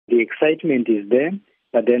the excitement is there,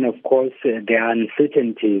 but then, of course, there are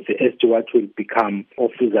uncertainties as to what will become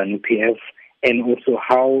of the ZANU-PF and also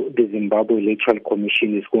how the Zimbabwe Electoral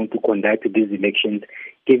Commission is going to conduct these elections,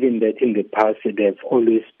 given that in the past they've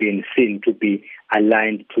always been seen to be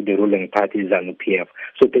aligned to the ruling party, ZANU-PF.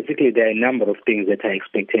 So basically there are a number of things that are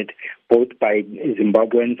expected both by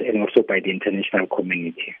Zimbabweans and also by the international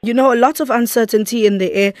community. You know, a lot of uncertainty in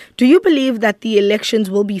the air. Do you believe that the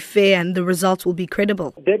elections will be fair and the results will be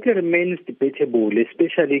credible? That remains debatable,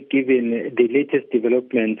 especially given the latest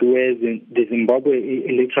development where the Zimbabwe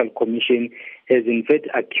Electoral Commission has in fact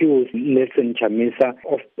accused Nelson Chamisa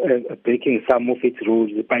of breaking some of its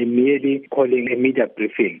rules by merely calling a media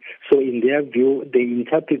briefing. So in their view, they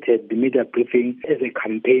interpreted the media briefing as a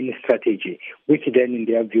campaign strategy, which then in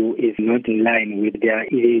their view is not in line with their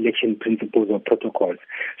election principles or protocols.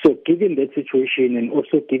 So given that situation and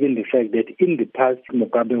also given the fact that in the past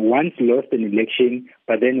Mugabe once lost an election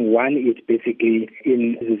but then won it basically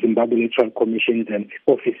in the Zimbabwe Electoral Commission's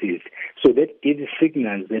offices. So that gives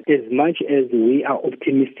signals that as much as we are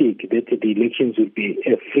optimistic that the elections will be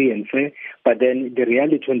free and fair, but then the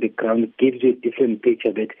reality on the ground gives you a different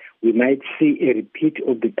picture that we might see a repeat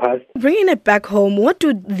of the past. Bringing it back home, what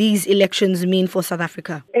do these elections mean for South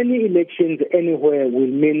Africa? Any elections anywhere will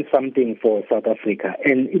mean something for South Africa.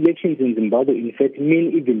 And elections in Zimbabwe, in fact,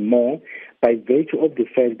 mean even more by virtue of the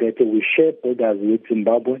fact that we share borders with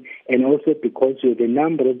Zimbabwe and also because of the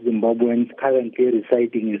number of Zimbabweans currently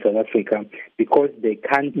residing in South Africa because they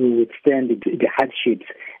can't withstand the hardships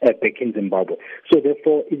back in Zimbabwe. So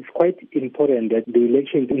therefore, it's quite important that the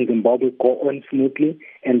elections in Zimbabwe go on smoothly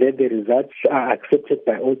and that the results are accepted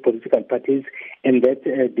by all political parties and that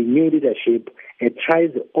the new leadership tries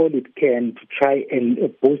all it can to try and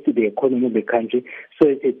boost the economy of the country so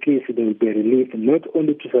that at least there will be relief not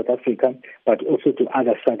only to South Africa but also to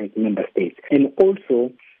other SADC member states. And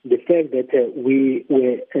also the fact that we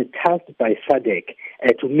were tasked by SADC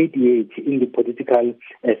to mediate in the political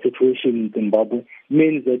situation in Zimbabwe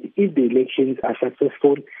means that if the elections are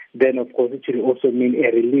successful, then of course it will also mean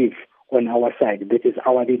a relief on our side. That is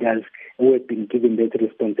our leaders who have been given that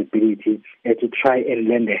responsibility to try and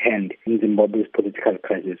lend a hand in Zimbabwe's political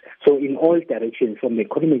crisis. So in all directions, from the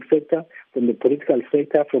economic sector, from the political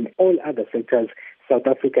sector, from all other sectors, South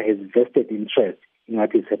Africa has vested interest in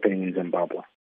what is happening in Zimbabwe.